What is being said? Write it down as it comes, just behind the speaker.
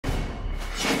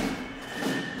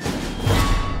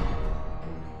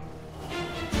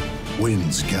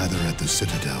Winds gather at the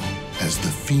citadel as the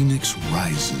phoenix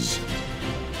rises.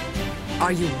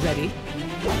 Are you ready?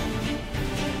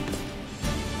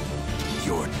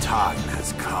 Your time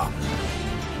has come.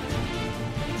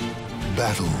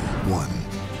 Battle 1.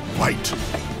 Fight!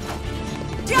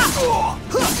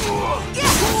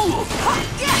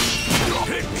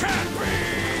 It can't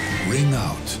be! Ring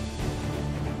out.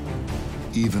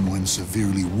 Even when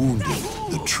severely wounded,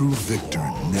 the true victor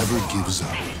never gives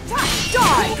up.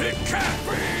 Die! It can't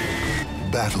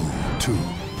be! Battle 2.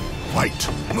 Fight!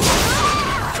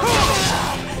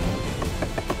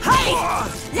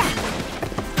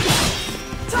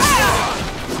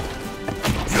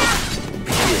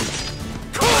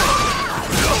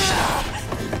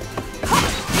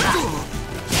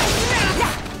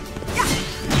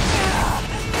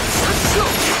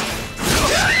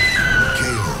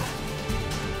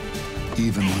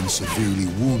 Even when severely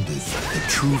wounded, the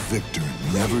true victor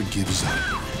never gives up.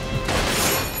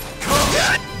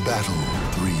 Battle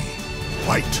 3.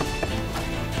 Fight!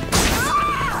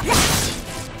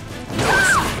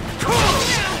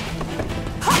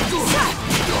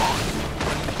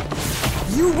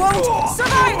 You won't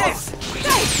survive this!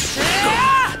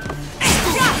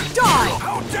 Die!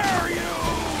 How dare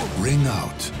you! Ring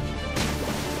out.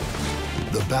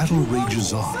 The battle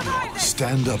rages on.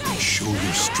 Stand up and show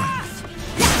your strength.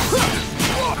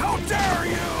 How dare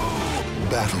you!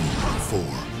 Battle 4.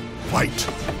 Fight!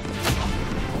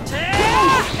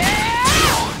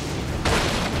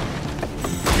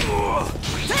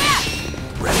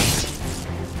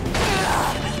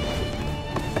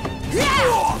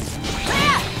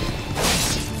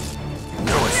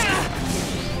 No escape.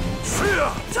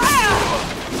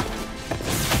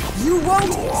 You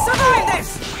won't survive this!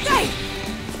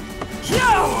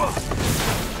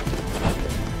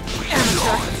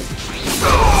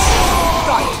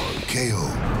 KO.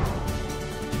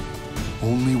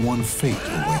 Only one fate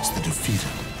awaits the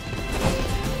defeated.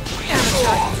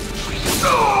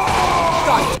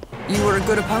 You were a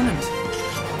good opponent.